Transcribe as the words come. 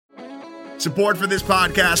Support for this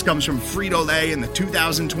podcast comes from Frito-Lay and the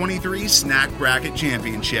 2023 Snack Bracket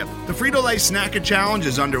Championship. The Frito-Lay Snack-A Challenge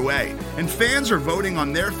is underway, and fans are voting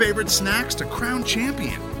on their favorite snacks to crown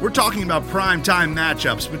champion. We're talking about prime-time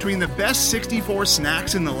matchups between the best 64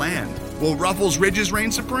 snacks in the land. Will Ruffles Ridges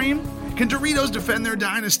reign supreme? Can Doritos defend their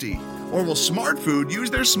dynasty? Or will Smart Food use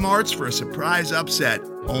their smarts for a surprise upset?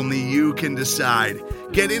 Only you can decide.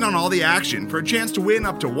 Get in on all the action for a chance to win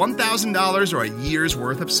up to $1,000 or a year's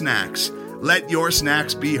worth of snacks. Let your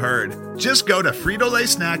snacks be heard. Just go to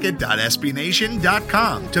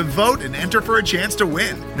fritolaysnacket.sbnation.com to vote and enter for a chance to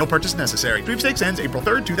win. No purchase necessary. Sweepstakes ends April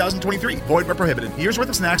 3rd, 2023. Void where prohibited. Year's worth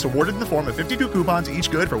of snacks awarded in the form of 52 coupons, each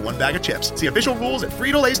good for one bag of chips. See official rules at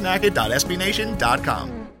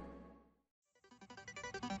fritolaysnacket.sbnation.com.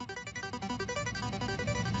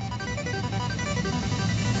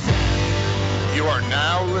 You are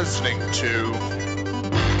now listening to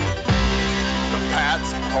the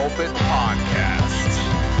Pat's Pulpit Podcast.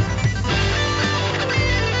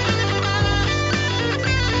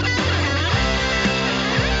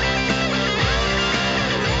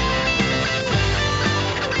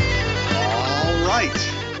 All right.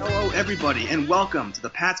 Hello, everybody, and welcome to the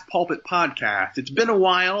Pat's Pulpit Podcast. It's been a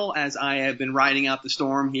while as I have been riding out the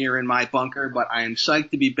storm here in my bunker, but I am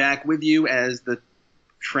psyched to be back with you as the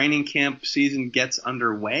training camp season gets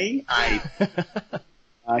underway.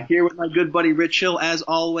 Here with my good buddy Rich Hill, as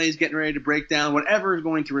always, getting ready to break down whatever is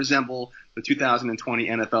going to resemble the 2020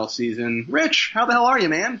 NFL season. Rich, how the hell are you,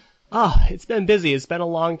 man? Oh, it's been busy. It's been a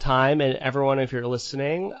long time, and everyone, if you're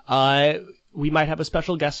listening, we might have a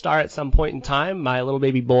special guest star at some point in time. My little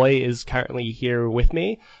baby boy is currently here with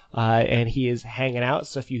me, and he is hanging out.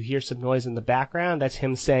 So if you hear some noise in the background, that's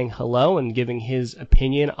him saying hello and giving his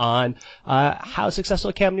opinion on how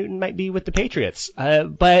successful Cam Newton might be with the Patriots.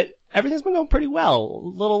 But everything's been going pretty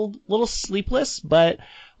well. Little sleepless, but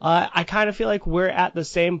I kind of feel like we're at the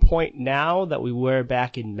same point now that we were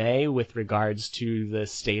back in May with regards to the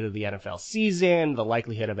state of the NFL season, the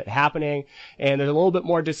likelihood of it happening, and there's a little bit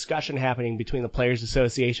more discussion happening between the Players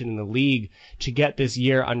Association and the league to get this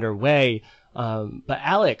year underway. But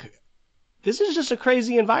Alec, this is just a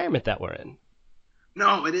crazy environment that we're in.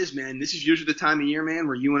 No, it is, man. This is usually the time of year, man,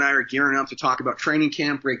 where you and I are gearing up to talk about training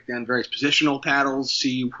camp, break down various positional battles,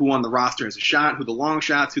 see who on the roster has a shot, who the long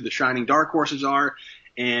shots, who the shining dark horses are.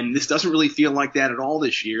 And this doesn't really feel like that at all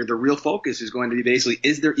this year. The real focus is going to be basically,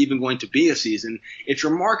 is there even going to be a season? It's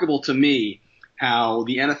remarkable to me how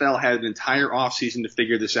the NFL had an entire offseason to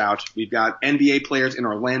figure this out. We've got NBA players in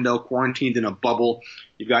Orlando quarantined in a bubble.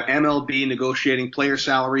 You've got MLB negotiating player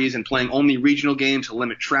salaries and playing only regional games to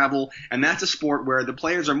limit travel. And that's a sport where the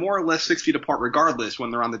players are more or less 6 feet apart regardless when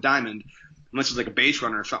they're on the diamond, unless it's like a base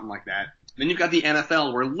runner or something like that. Then you've got the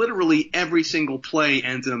NFL where literally every single play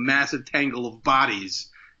ends in a massive tangle of bodies.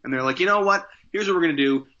 And they're like, you know what? Here's what we're going to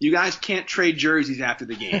do. You guys can't trade jerseys after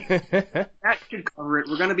the game. That should cover it.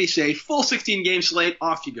 We're going to be safe. Full 16-game slate.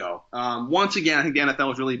 Off you go. Once again, I think the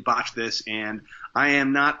NFL has really botched this, and I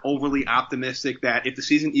am not overly optimistic that if the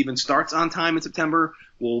season even starts on time in September,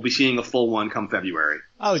 we'll be seeing a full one come February.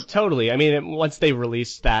 Oh, totally. I mean, once they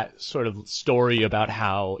released that sort of story about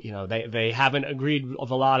how, they haven't agreed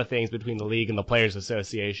of a lot of things between the league and the Players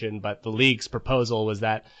Association, but the league's proposal was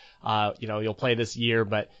that you'll play this year,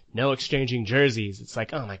 but no exchanging jerseys. It's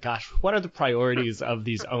like, oh my gosh, what are the priorities of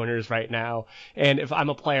these owners right now? And if I'm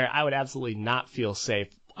a player, I would absolutely not feel safe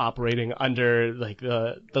operating under like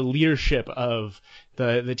the leadership of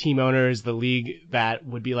the team owners, the league, that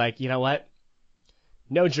would be like, you know what?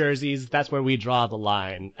 No jerseys. That's where we draw the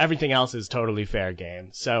line. Everything else is totally fair game.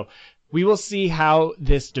 So we will see how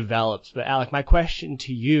this develops. But Alec, my question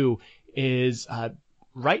to you is,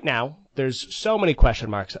 right now, there's so many question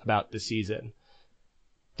marks about the season.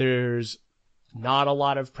 There's not a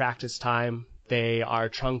lot of practice time. They are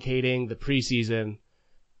truncating the preseason.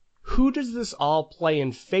 Who does this all play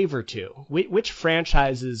in favor to? Which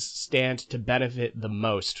franchises stand to benefit the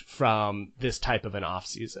most from this type of an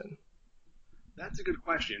offseason? That's a good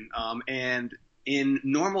question. And in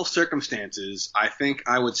normal circumstances, I think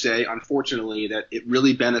I would say, unfortunately, that it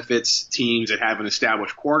really benefits teams that have an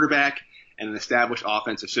established quarterback and an established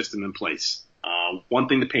offensive system in place. One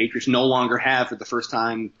thing the Patriots no longer have for the first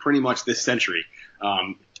time pretty much this century.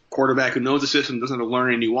 Quarterback who knows the system, doesn't have to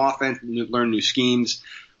learn any new offense, learn new schemes,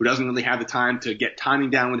 who doesn't really have the time to get timing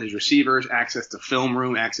down with his receivers, access to film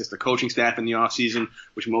room, access to coaching staff in the offseason,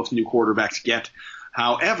 which most new quarterbacks get.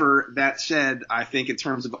 However, that said, I think in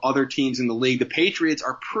terms of other teams in the league, the Patriots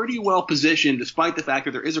are pretty well positioned, despite the fact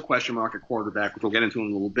that there is a question mark at quarterback, which we'll get into in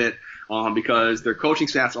a little bit, because their coaching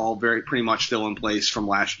staff's all pretty much still in place from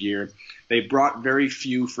last year. They brought very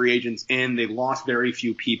few free agents in. They lost very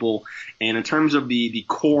few people. And in terms of the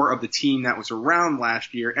core of the team that was around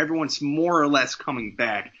last year, everyone's more or less coming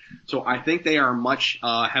back. So I think they are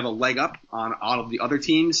have a leg up on all of the other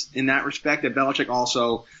teams in that respect. That Belichick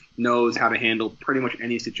also knows how to handle pretty much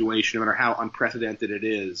any situation, no matter how unprecedented it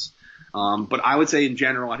is. But I would say in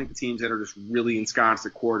general, I think the teams that are just really ensconced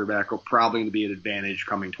at quarterback are probably going to be an advantage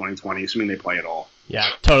coming 2020, assuming they play at all. Yeah,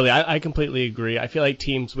 totally. I completely agree. I feel like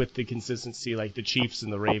teams with the consistency like the Chiefs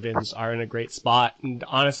and the Ravens are in a great spot. And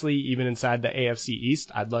honestly, even inside the AFC East,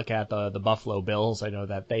 I'd look at the Buffalo Bills. I know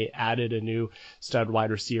that they added a new stud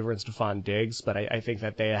wide receiver in Stephon Diggs, but I think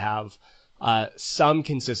that they have some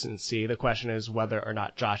consistency. The question is whether or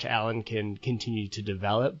not Josh Allen can continue to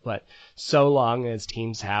develop, but so long as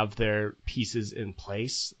teams have their pieces in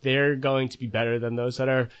place, they're going to be better than those that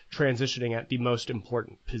are transitioning at the most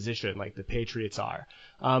important position, like the Patriots are.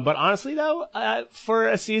 But honestly, though, for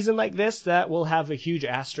a season like this, that will have a huge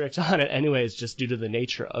asterisk on it anyways, just due to the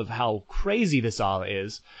nature of how crazy this all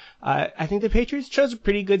is. I think the Patriots chose a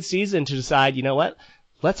pretty good season to decide, you know what?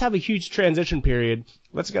 Let's have a huge transition period.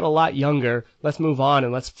 Let's get a lot younger. Let's move on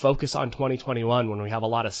and let's focus on 2021 when we have a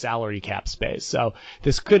lot of salary cap space. So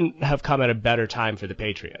this couldn't have come at a better time for the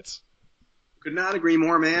Patriots. Could not agree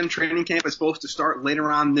more, man. Training camp is supposed to start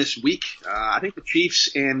later on this week. I think the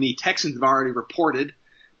Chiefs and the Texans have already reported.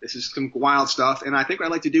 This is some wild stuff. And I think what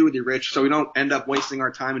I'd like to do with you, Rich, so we don't end up wasting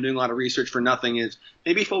our time and doing a lot of research for nothing, is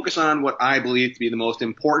maybe focus on what I believe to be the most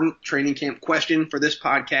important training camp question for this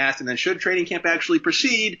podcast. And then should training camp actually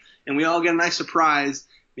proceed and we all get a nice surprise,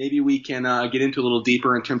 maybe we can get into a little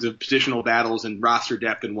deeper in terms of positional battles and roster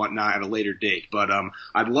depth and whatnot at a later date. But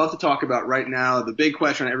I'd love to talk about right now the big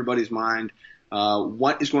question on everybody's mind,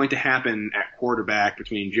 what is going to happen at quarterback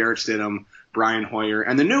between Jarrett Stidham, Brian Hoyer,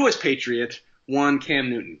 and the newest Patriot, one Cam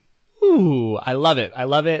Newton. Ooh, I love it. I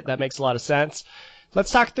love it. That makes a lot of sense.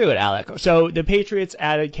 Let's talk through it, Alec. So the Patriots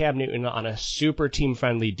added Cam Newton on a super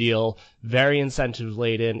team-friendly deal, very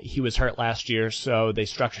incentive-laden. He was hurt last year, so they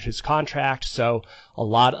structured his contract, so a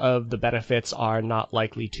lot of the benefits are not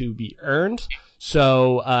likely to be earned.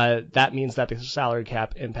 So that means that the salary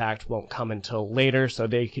cap impact won't come until later, so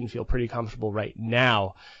they can feel pretty comfortable right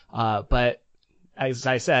now. But as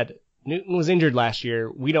I said, Newton was injured last year.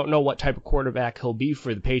 We don't know what type of quarterback he'll be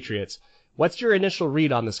for the Patriots. What's your initial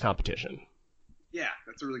read on this competition? Yeah,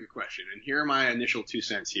 that's a really good question. And here are my initial 2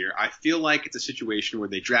 cents here. I feel like it's a situation where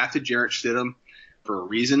they drafted Jarrett Stidham for a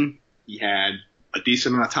reason. He had a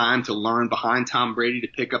decent amount of time to learn behind Tom Brady, to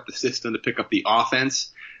pick up the system, to pick up the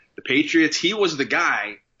offense. The Patriots, he was the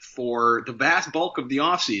guy for the vast bulk of the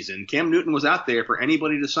offseason. Cam Newton was out there for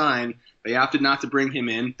anybody to sign. They opted not to bring him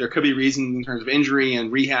in. There could be reasons in terms of injury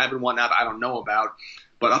and rehab and whatnot that I don't know about.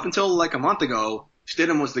 But up until like a month ago,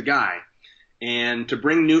 Stidham was the guy. And to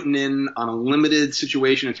bring Newton in on a limited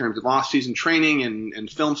situation in terms of off-season training and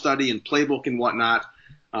film study and playbook and whatnot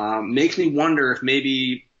makes me wonder if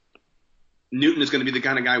maybe Newton is going to be the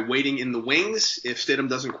kind of guy waiting in the wings if Stidham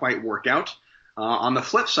doesn't quite work out. On the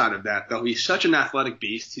flip side of that, though, he's such an athletic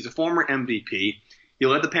beast. He's a former MVP. He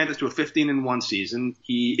led the Panthers to a 15-1 season.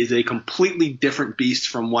 He is a completely different beast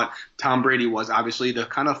from what Tom Brady was. Obviously, the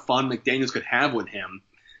kind of fun McDaniels could have with him,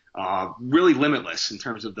 really limitless in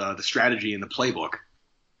terms of the strategy and the playbook.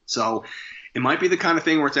 So it might be the kind of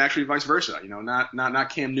thing where it's actually vice versa. You know, not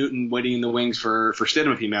Cam Newton waiting in the wings for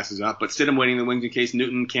Stidham if he messes up, but Stidham waiting in the wings in case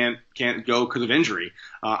Newton can't go because of injury.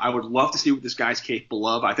 I would love to see what this guy's capable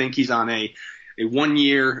of. I think he's on a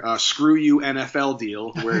 1-year screw you NFL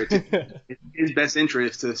deal where it's in his best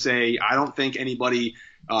interest to say, I don't think everybody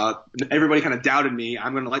kind of doubted me.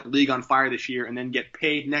 I'm going to light the league on fire this year and then get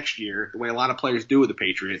paid next year the way a lot of players do with the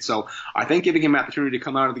Patriots. So I think giving him an opportunity to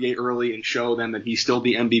come out of the gate early and show them that he's still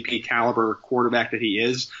the MVP caliber quarterback that he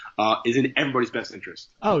is in everybody's best interest.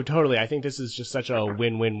 Oh, totally. I think this is just such a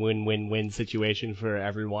win-win-win-win-win situation for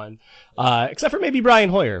everyone, except for maybe Brian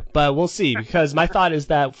Hoyer. But we'll see, because my thought is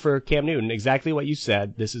that for Cam Newton, exactly what you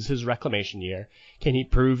said, this is his reclamation year. Can he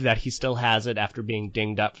prove that he still has it after being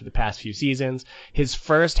dinged up for the past few seasons? His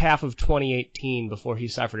first half of 2018 before he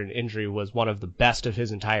suffered an injury was one of the best of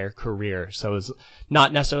his entire career. So it was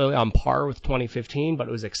not necessarily on par with 2015, but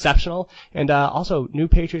it was exceptional. And also, new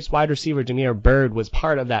Patriots wide receiver Damiere Byrd was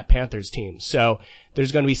part of that Panthers team. So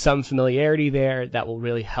there's going to be some familiarity there that will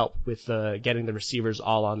really help with getting the receivers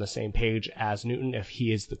all on the same page as Newton if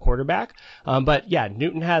he is the quarterback. But yeah,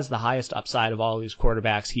 Newton has the highest upside of all these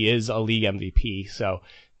quarterbacks. He is a league MVP, so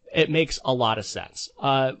it makes a lot of sense.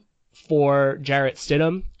 For Jarrett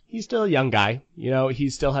Stidham, he's still a young guy. He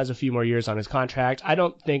still has a few more years on his contract. I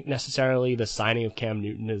don't think necessarily the signing of Cam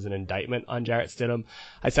Newton is an indictment on Jarrett Stidham.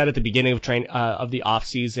 I said at the beginning of the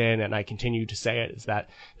offseason, and I continue to say it, is that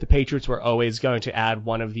the Patriots were always going to add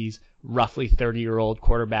one of these roughly 30-year-old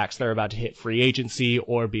quarterbacks that are about to hit free agency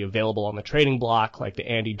or be available on the trading block, like the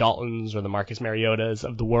Andy Daltons or the Marcus Mariotas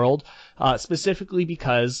of the world, specifically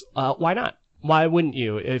because why not? Why wouldn't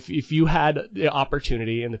you? If you had the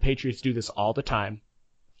opportunity, and the Patriots do this all the time,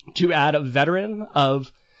 to add a veteran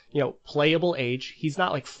of, playable age. He's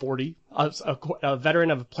not like 40, a veteran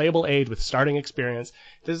of playable age with starting experience.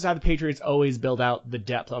 This is how the Patriots always build out the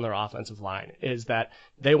depth on their offensive line, is that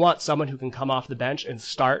they want someone who can come off the bench and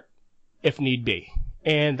start if need be.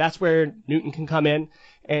 And that's where Newton can come in,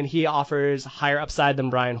 and he offers higher upside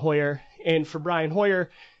than Brian Hoyer. And for Brian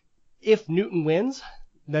Hoyer, if Newton wins,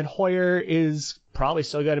 then Hoyer is probably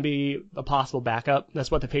still going to be a possible backup.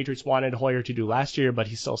 That's what the Patriots wanted Hoyer to do last year, but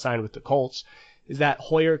he's still signed with the Colts, is that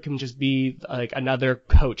Hoyer can just be like another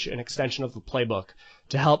coach, an extension of the playbook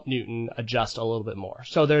to help Newton adjust a little bit more.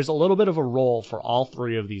 So there's a little bit of a role for all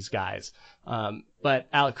three of these guys. But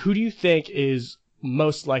Alec, who do you think is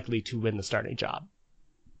most likely to win the starting job?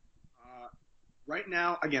 Right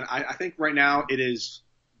now, again, I think right now it is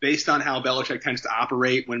based on how Belichick tends to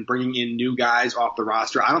operate when bringing in new guys off the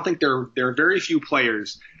roster. I don't think there are very few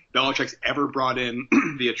players Belichick's ever brought in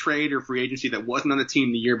via trade or free agency that wasn't on the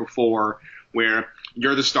team the year before, where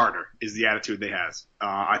you're the starter is the attitude they have.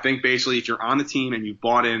 I think basically if you're on the team and you've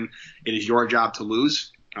bought in, it is your job to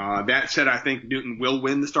lose. That said, I think Newton will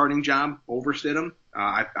win the starting job over Stidham.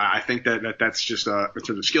 I think that's just in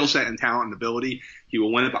terms of skill set and talent and ability, he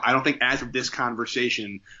will win it. But I don't think as of this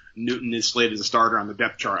conversation, Newton is slated as a starter on the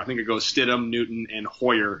depth chart. I think it goes Stidham, Newton, and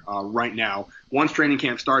Hoyer right now. Once training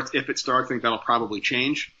camp starts, if it starts, I think that'll probably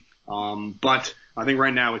change. But I think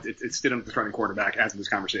right now it's Stidham the starting quarterback as of this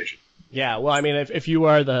conversation. Yeah, well, I mean, if you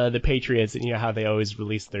are the Patriots, and you know how they always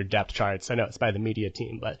release their depth charts, I know it's by the media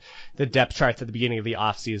team, but the depth charts at the beginning of the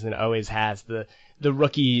offseason always has the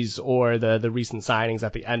rookies or the recent signings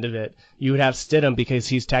at the end of it. You would have Stidham because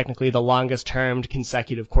he's technically the longest-termed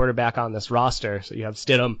consecutive quarterback on this roster. So you have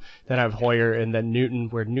Stidham, then I have Hoyer, and then Newton,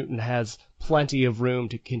 where Newton has plenty of room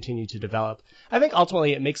to continue to develop. I think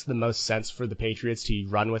ultimately it makes the most sense for the Patriots to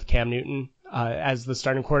run with Cam Newton as the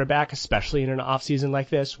starting quarterback, especially in an offseason like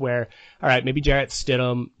this where, all right, maybe Jarrett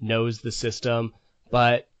Stidham knows the system,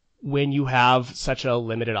 but when you have such a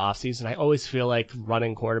limited offseason, I always feel like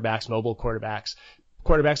running quarterbacks, mobile quarterbacks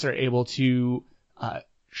that are able to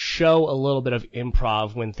show a little bit of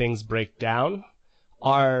improv when things break down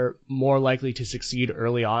are more likely to succeed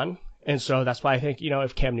early on. And so that's why I think,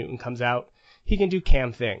 if Cam Newton comes out, he can do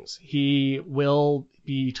Cam things. He will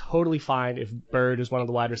be totally fine if Bird is one of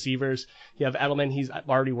the wide receivers. You have Edelman, he's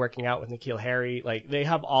already working out with N'Keal Harry. Like, they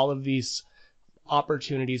have all of these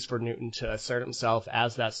opportunities for Newton to assert himself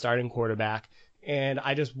as that starting quarterback. And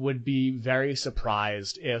I just would be very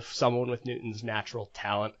surprised if someone with Newton's natural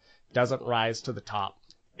talent doesn't rise to the top.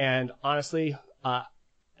 And honestly,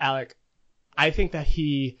 Alec, I think that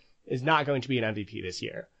he is not going to be an MVP this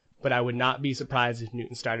year. But I would not be surprised if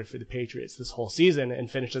Newton started for the Patriots this whole season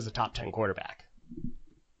and finished as a top 10 quarterback.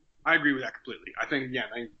 I agree with that completely. I think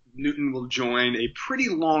Newton will join a pretty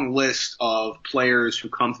long list of players who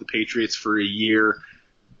come to the Patriots for a year,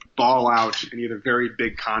 ball out, and get a very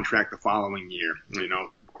big contract the following year.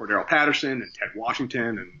 Cordero Patterson and Ted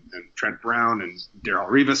Washington and Trent Brown and Darrelle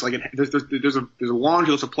Revis. There's a long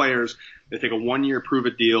list of players that take a 1-year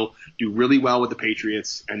prove-it deal, do really well with the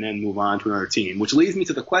Patriots, and then move on to another team. Which leads me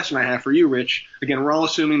to the question I have for you, Rich. Again, we're all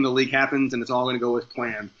assuming the league happens and it's all going to go as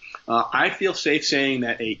planned. I feel safe saying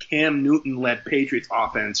that a Cam Newton-led Patriots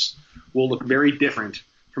offense will look very different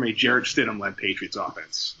from a Jarrett Stidham-led Patriots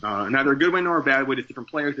offense. Neither a good way nor a bad way. Just different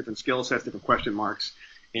players, different skill sets, different question marks.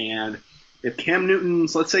 And if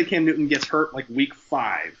let's say Cam Newton gets hurt like week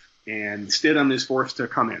 5 and Stidham is forced to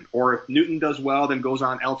come in, or if Newton does well, then goes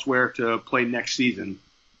on elsewhere to play next season,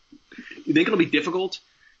 you think it'll be difficult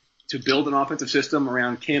to build an offensive system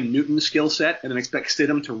around Cam Newton's skill set and then expect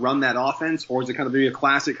Stidham to run that offense? Or is it kind of be a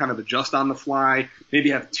classic kind of adjust on the fly,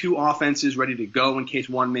 maybe have 2 offenses ready to go in case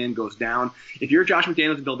one man goes down? If you're Josh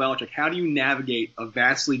McDaniels and Bill Belichick, how do you navigate a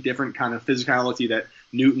vastly different kind of physicality that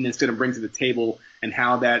Newton and Stidham bring to the table, and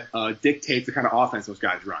how that dictates the kind of offense those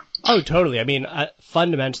guys run? Oh, totally. I mean,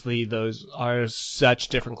 fundamentally, those are such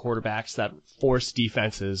different quarterbacks that force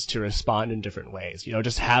defenses to respond in different ways.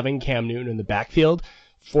 Just having Cam Newton in the backfield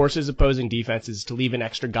forces opposing defenses to leave an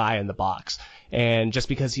extra guy in the box. And just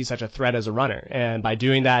because he's such a threat as a runner. And by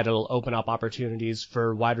doing that, it'll open up opportunities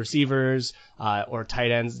for wide receivers or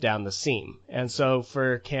tight ends down the seam. And so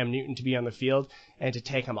for Cam Newton to be on the field and to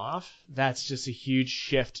take him off, that's just a huge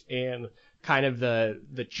shift in kind of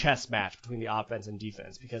the chess match between the offense and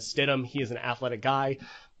defense. Because Stidham, he is an athletic guy.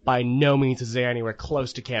 By no means is there anywhere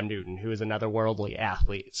close to Cam Newton, who is another worldly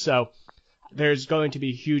athlete. So there's going to be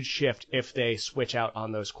a huge shift if they switch out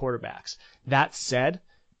on those quarterbacks. That said,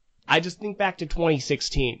 I just think back to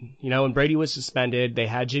 2016, when Brady was suspended, they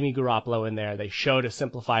had Jimmy Garoppolo in there. They showed a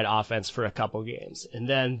simplified offense for a couple games. And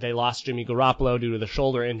then they lost Jimmy Garoppolo due to the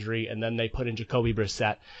shoulder injury, and then they put in Jacoby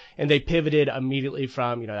Brissett. And they pivoted immediately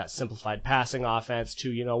from, that simplified passing offense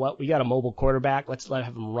to, we got a mobile quarterback. Let's let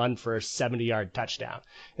him run for a 70-yard touchdown.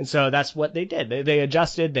 And so that's what they did. They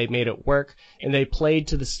adjusted, they made it work, and they played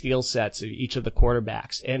to the skill sets of each of the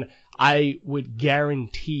quarterbacks. And I would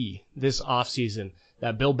guarantee this offseason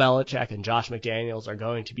that Bill Belichick and Josh McDaniels are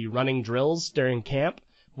going to be running drills during camp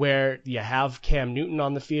where you have Cam Newton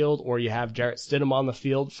on the field or you have Jarrett Stidham on the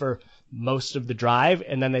field for most of the drive,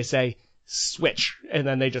 and then they say, switch. And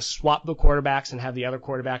then they just swap the quarterbacks and have the other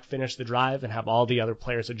quarterback finish the drive and have all the other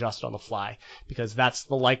players adjust on the fly, because that's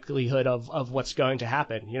the likelihood of what's going to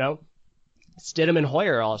happen, Stidham and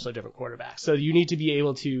Hoyer are also different quarterbacks. So you need to be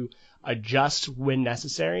able to adjust when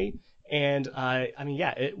necessary. And,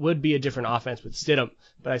 it would be a different offense with Stidham,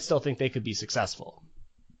 but I still think they could be successful.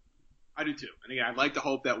 I do too. And again, I'd like to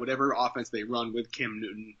hope that whatever offense they run with Cam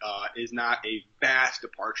Newton is not a vast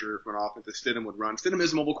departure from an offense that Stidham would run. Stidham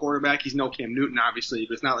is a mobile quarterback. He's no Cam Newton, obviously,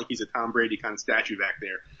 but it's not like he's a Tom Brady kind of statue back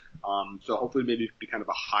there. So hopefully maybe it'd be kind of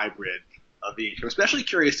a hybrid of each. I'm especially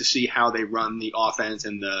curious to see how they run the offense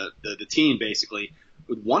and the team, basically,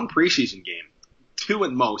 with one preseason game, two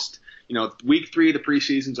at most. Week 3 of the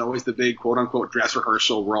preseason is always the big quote-unquote dress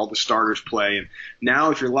rehearsal where all the starters play. And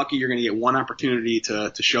now, if you're lucky, you're going to get one opportunity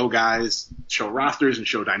to show guys, show rosters and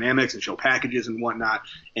show dynamics and show packages and whatnot.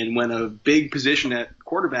 And when a big position at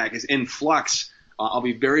quarterback is in flux, I'll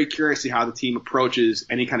be very curious to see how the team approaches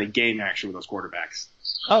any kind of game action with those quarterbacks.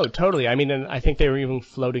 Oh, totally. I mean, and I think they were even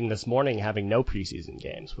floating this morning having no preseason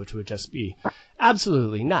games, which would just be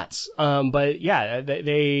absolutely nuts. But yeah,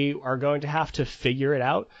 they are going to have to figure it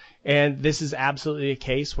out. And this is absolutely a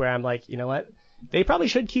case where I'm like, you know what? They probably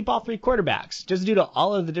should keep all 3 quarterbacks just due to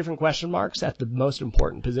all of the different question marks at the most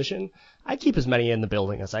important position. I keep as many in the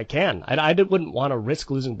building as I can. I wouldn't want to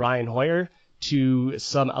risk losing Brian Hoyer to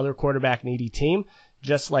some other quarterback needy team,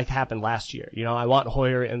 just like happened last year. I want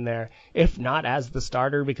Hoyer in there, if not as the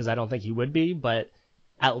starter, because I don't think he would be, but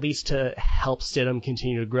at least to help Stidham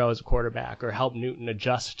continue to grow as a quarterback or help Newton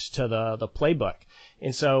adjust to the playbook.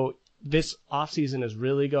 And so this offseason is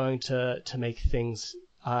really going to make things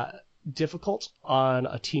difficult on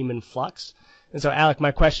a team in flux. And so, Alec,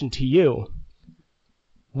 my question to you,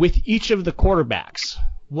 with each of the quarterbacks,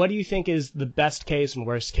 what do you think is the best case and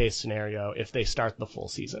worst case scenario if they start the full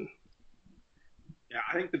season? Yeah,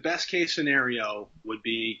 I think the best case scenario would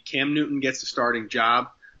be Cam Newton gets the starting job.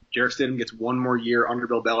 Jarrett Stidham gets one more year under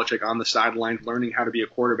Bill Belichick on the sideline, learning how to be a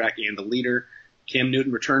quarterback and a leader. Cam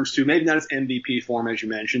Newton returns to maybe not his MVP form, as you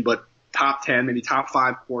mentioned, but top 10, maybe top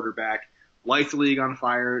 5 quarterback, lights the league on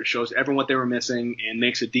fire, shows everyone what they were missing, and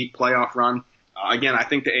makes a deep playoff run. Again, I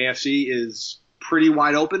think the AFC is pretty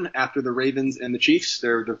wide open after the Ravens and the Chiefs.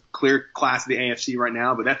 They're the clear class of the AFC right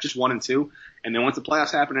now, but that's just 1 and 2. And then once the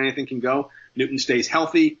playoffs happen, anything can go. Newton stays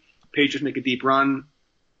healthy. Patriots make a deep run.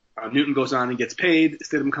 Newton goes on and gets paid.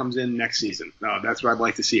 Stidham comes in next season. That's what I'd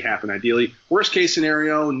like to see happen, ideally. Worst case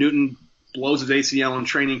scenario, Newton blows his ACL in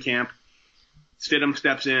training camp. Stidham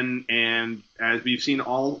steps in, and as we've seen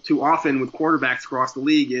all too often with quarterbacks across the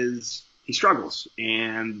league, is he struggles,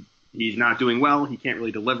 and he's not doing well. He can't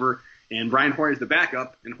really deliver. And Brian Hoyer's the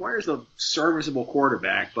backup, and Hoyer's a serviceable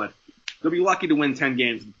quarterback, but they'll be lucky to win 10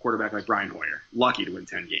 games with a quarterback like Brian Hoyer. Lucky to win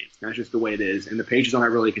 10 games. That's just the way it is. And the Patriots don't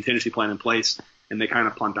have really a contingency plan in place, and they kind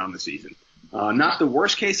of punt on the season. Not the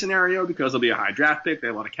worst case scenario, because there'll be a high draft pick. They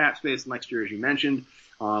have a lot of cap space next year, as you mentioned.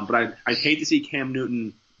 But I'd hate to see Cam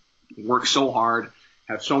Newton work so hard,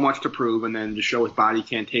 have so much to prove, and then just show his body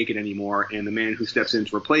can't take it anymore. And the man who steps in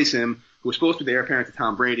to replace him, who was supposed to be the heir apparent to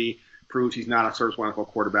Tom Brady, proves he's not a serviceable NFL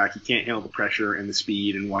quarterback. He can't handle the pressure and the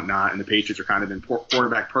speed and whatnot. And the Patriots are kind of in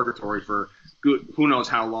quarterback purgatory for who knows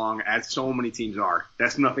how long, as so many teams are.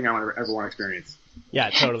 That's nothing I would ever want to experience. Yeah,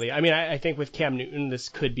 totally. I mean, I think with Cam Newton, this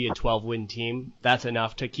could be a 12-win team. That's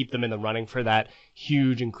enough to keep them in the running for that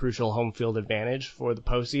huge and crucial home field advantage for the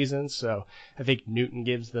postseason. So I think Newton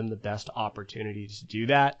gives them the best opportunity to do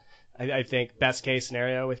that. I think best case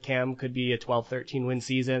scenario with Cam could be a 12-13 win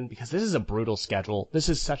season, because this is a brutal schedule. This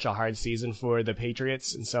is such a hard season for the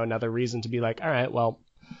Patriots. And so another reason to be like, all right, well,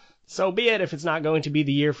 so be it. If it's not going to be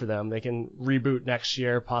the year for them, they can reboot next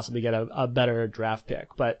year, possibly get a better draft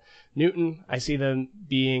pick. But Newton, I see them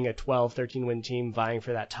being a 12-13 win team vying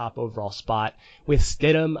for that top overall spot. With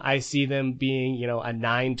Stidham, I see them being, a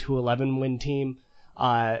 9-11 win team.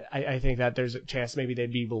 I think that there's a chance maybe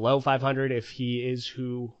they'd be below 500 if he is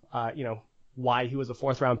who, why he was a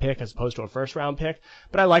 4th round pick as opposed to a 1st round pick.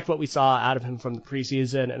 But I liked what we saw out of him from the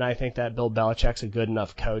preseason, and I think that Bill Belichick's a good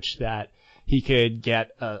enough coach that he could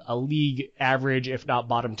get a league average, if not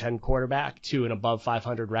bottom 10 quarterback to an above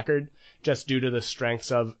 500 record, just due to the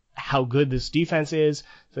strengths of how good this defense is,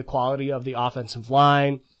 the quality of the offensive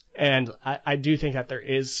line. And I do think that there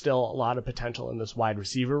is still a lot of potential in this wide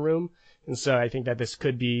receiver room. And so I think that this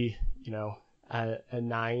could be, a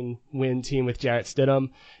 9-win team with Jarrett Stidham.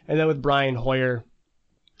 And then with Brian Hoyer,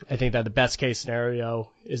 I think that the best case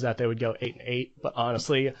scenario is that they would go 8-8. But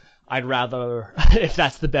honestly, I'd rather, if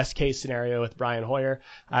that's the best case scenario with Brian Hoyer,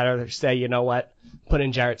 I'd rather say, you know what, put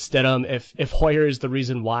in Jarrett Stidham. If Hoyer is the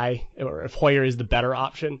reason why, or if Hoyer is the better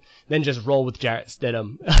option, then just roll with Jarrett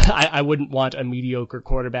Stidham. I wouldn't want a mediocre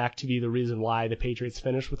quarterback to be the reason why the Patriots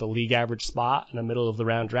finish with a league average spot and a middle of the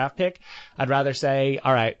round draft pick. I'd rather say,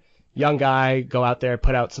 all right, young guy, go out there,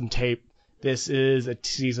 put out some tape. This is a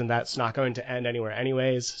season that's not going to end anywhere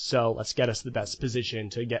anyways, so let's get us the best position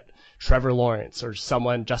to get Trevor Lawrence or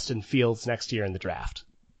someone, Justin Fields, next year in the draft.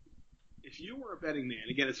 If you were a betting man,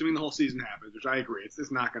 again, assuming the whole season happens, which I agree,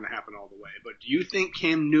 it's not going to happen all the way, but do you think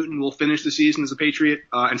Cam Newton will finish the season as a Patriot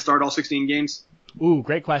and start all 16 games? Ooh,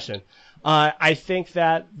 great question. I think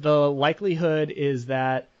that the likelihood is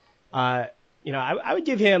that, I would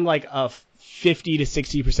give him like a 50 to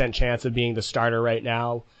 60% chance of being the starter right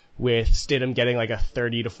now, with Stidham getting like a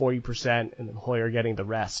 30 to 40% and then Hoyer getting the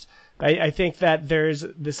rest. I think that there's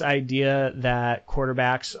this idea that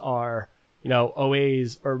quarterbacks are,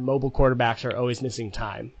 always, or mobile quarterbacks are always missing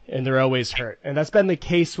time and they're always hurt. And that's been the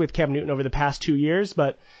case with Cam Newton over the past 2 years,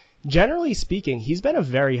 but generally speaking, he's been a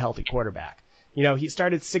very healthy quarterback. He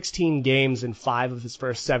started 16 games in 5 of his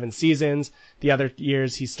first 7 seasons. The other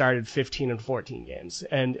years, he started 15 and 14 games.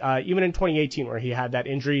 And even in 2018, where he had that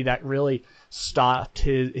injury that really stopped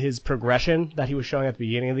his progression that he was showing at the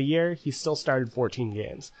beginning of the year, he still started 14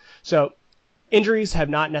 games. So injuries have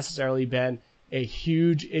not necessarily been a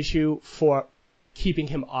huge issue for keeping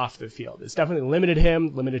him off the field. It's definitely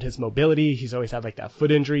limited his mobility. He's always had like that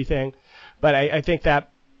foot injury thing. But I think that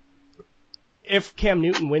if Cam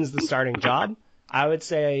Newton wins the starting job, I would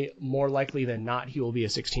say more likely than not he will be a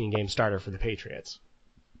 16-game starter for the Patriots.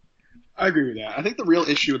 I agree with that. I think the real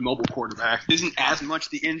issue with mobile quarterbacks isn't as much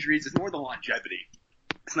the injuries, it's more the longevity.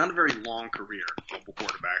 It's not a very long career for mobile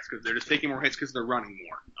quarterbacks because they're just taking more hits because they're running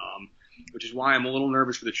more, which is why I'm a little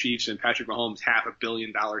nervous for the Chiefs and Patrick Mahomes' $500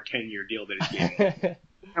 million 10-year deal that he's getting.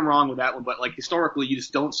 I'm wrong with that one, but like historically, you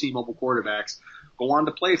just don't see mobile quarterbacks go on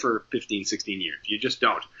to play for 15, 16 years. You just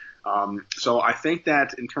don't. So I think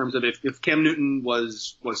that in terms of if Cam Newton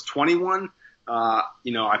was 21,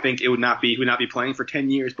 I think he would not be playing for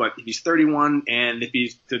 10 years, but if he's 31 and if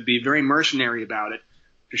he's to be very mercenary about it,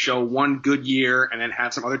 to show one good year and then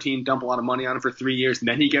have some other team dump a lot of money on him for 3 years and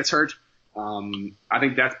then he gets hurt, I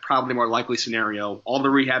think that's probably the more likely scenario. All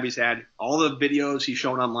the rehab he's had, all the videos he's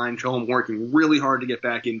shown online show him working really hard to get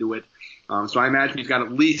back into it. So I imagine he's got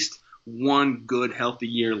at least one good, healthy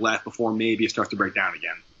year left before maybe it starts to break down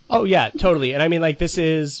again. Oh, yeah, totally. And I mean, like, this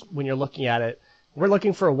is, when you're looking at it, we're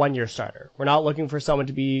looking for a 1-year starter. We're not looking for someone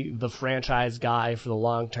to be the franchise guy for the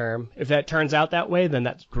long term. If that turns out that way, then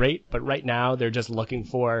that's great. But right now, they're just looking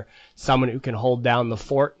for someone who can hold down the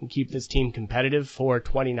fort and keep this team competitive for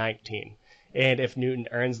 2019. And if Newton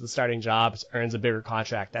earns the starting job, earns a bigger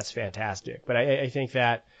contract, that's fantastic. But I think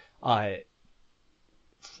that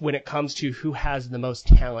when it comes to who has the most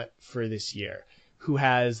talent for this year, who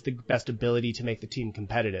has the best ability to make the team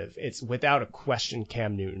competitive, it's without a question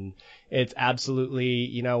Cam Newton. It's absolutely,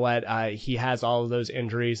 he has all of those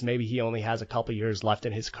injuries. Maybe he only has a couple years left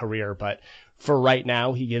in his career, but for right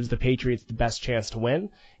now, he gives the Patriots the best chance to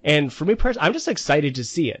win. And for me personally, I'm just excited to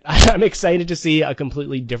see it. I'm excited to see a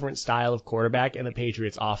completely different style of quarterback in the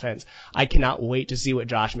Patriots offense. I cannot wait to see what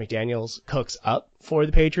Josh McDaniels cooks up for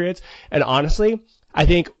the Patriots. And honestly, I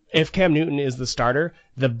think if Cam Newton is the starter,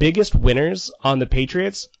 the biggest winners on the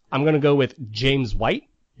Patriots, I'm going to go with James White,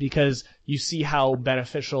 because you see how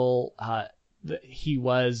beneficial he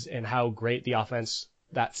was and how great the offense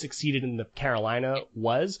that succeeded in the Carolina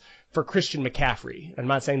was for Christian McCaffrey. I'm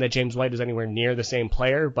not saying that James White is anywhere near the same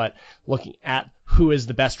player, but looking at who is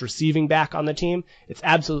the best receiving back on the team, it's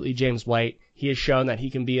absolutely James White. He has shown that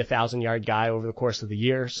he can be a 1,000-yard guy over the course of the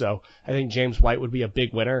year. So I think James White would be a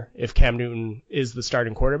big winner if Cam Newton is the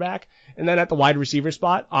starting quarterback. And then at the wide receiver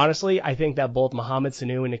spot, honestly, I think that both Mohamed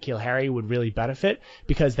Sanu and N'Keal Harry would really benefit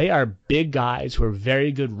because they are big guys who are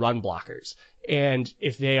very good run blockers. And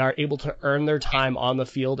if they are able to earn their time on the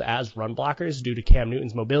field as run blockers due to Cam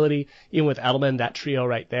Newton's mobility, even with Edelman, that trio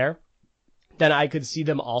right there, then I could see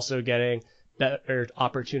them also getting better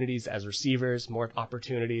opportunities as receivers, more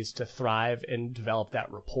opportunities to thrive and develop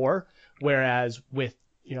that rapport. Whereas with,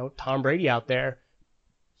 Tom Brady out there,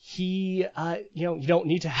 he, you don't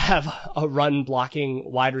need to have a run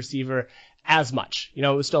blocking wide receiver as much. It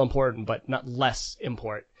was still important, but not less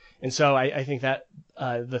important. And so I think that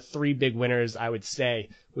the three big winners, I would say,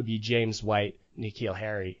 would be James White, N'Keal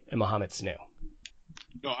Harry, and Mohamed Sanu.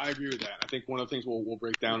 No, I agree with that. I think one of the things we'll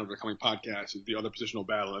break down over the coming podcast is the other positional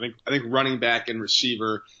battle. I think running back and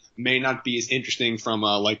receiver may not be as interesting from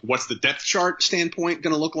what's the depth chart standpoint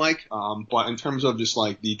going to look like, but in terms of just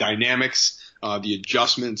like the dynamics, the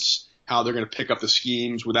adjustments, how they're going to pick up the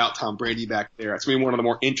schemes without Tom Brady back there, it's going to be one of the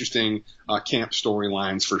more interesting camp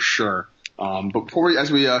storylines for sure. But before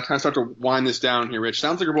as we kind of start to wind this down here, Rich,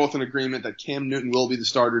 sounds like we're both in agreement that Cam Newton will be the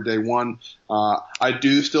starter day one. I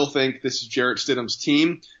do still think this is Jarrett Stidham's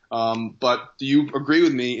team. But do you agree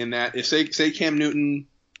with me in that if say Cam Newton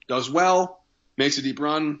does well, makes a deep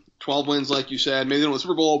run, 12 wins like you said, maybe they don't win the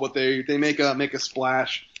Super Bowl, but they make a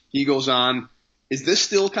splash, he goes on. Is this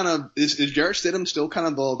still kind of is Jarrett Stidham still kind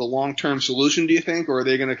of the long-term solution, do you think, or are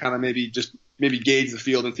they going to kind of maybe gauge the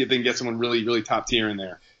field and see if they can get someone really, really top tier in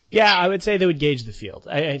there? Yeah, I would say they would gauge the field.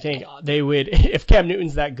 I think they would, if Cam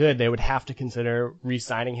Newton's that good, they would have to consider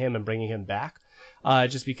re-signing him and bringing him back.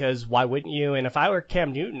 Just because why wouldn't you? And if I were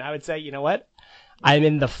Cam Newton, I would say, you know what? I'm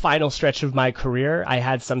in the final stretch of my career. I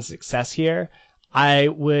had some success here. I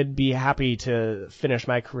would be happy to finish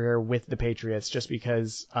my career with the Patriots just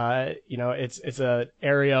because, it's an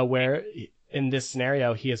area where in this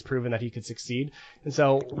scenario, he has proven that he could succeed. And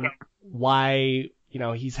so why,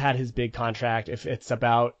 he's had his big contract. If it's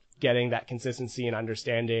about getting that consistency and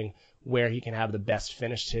understanding where he can have the best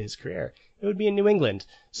finish to his career, it would be in New England.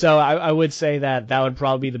 So I would say that would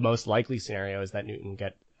probably be the most likely scenario is that Newton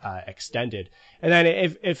get extended. And then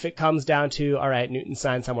if it comes down to, all right, Newton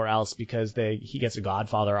signed somewhere else because he gets a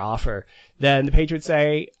Godfather offer, then the Patriots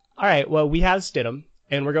say, all right, well, we have Stidham,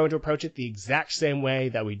 and we're going to approach it the exact same way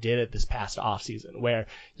that we did it this past offseason, where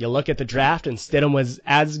you look at the draft and Stidham was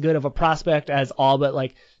as good of a prospect as all but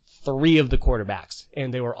like 3 of the quarterbacks,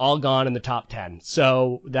 and they were all gone in the top 10.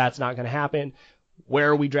 So that's not going to happen. Where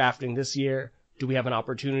are we drafting this year? Do we have an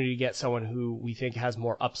opportunity to get someone who we think has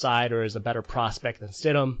more upside or is a better prospect than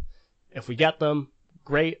Stidham? If we get them,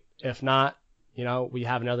 great. If not, we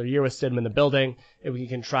have another year with Stidham in the building, and we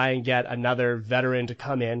can try and get another veteran to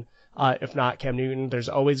come in. If not Cam Newton, there's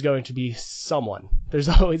always going to be someone. There's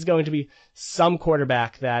always going to be some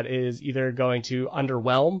quarterback that is either going to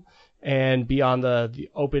underwhelm and be on the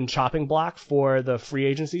open chopping block for the free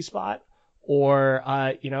agency spot, or,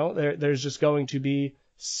 there's just going to be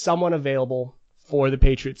someone available for the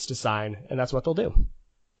Patriots to sign, and that's what they'll do.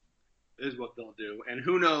 Is what they'll do. And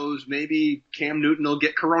who knows, maybe Cam Newton will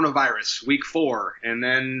get coronavirus week 4, and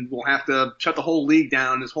then we'll have to shut the whole league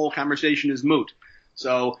down. This whole conversation is moot.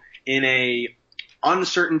 So in a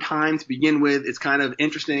uncertain time to begin with, it's kind of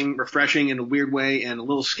interesting, refreshing in a weird way, and a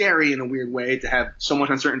little scary in a weird way to have so much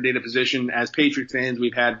uncertainty at a position as Patriots fans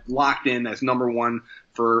we've had locked in as number one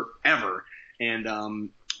forever. And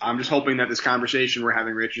I'm just hoping that this conversation we're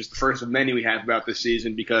having, Rich, is the first of many we have about this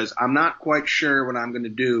season, because I'm not quite sure what I'm going to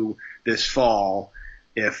do this fall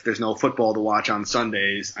if there's no football to watch on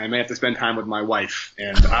Sundays. I may have to spend time with my wife,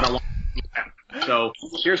 and I don't want to do that. So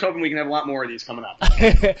here's hoping we can have a lot more of these coming up.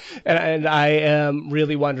 and I am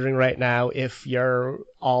really wondering right now if you're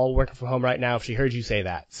all working from home right now, if she heard you say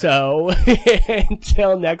that. So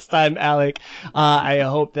until next time, Alec, I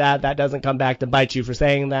hope that doesn't come back to bite you for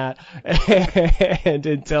saying that. And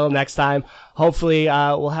until next time, hopefully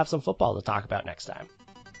we'll have some football to talk about next time.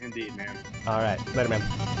 Indeed, man. All right. Later, man.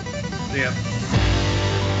 See ya.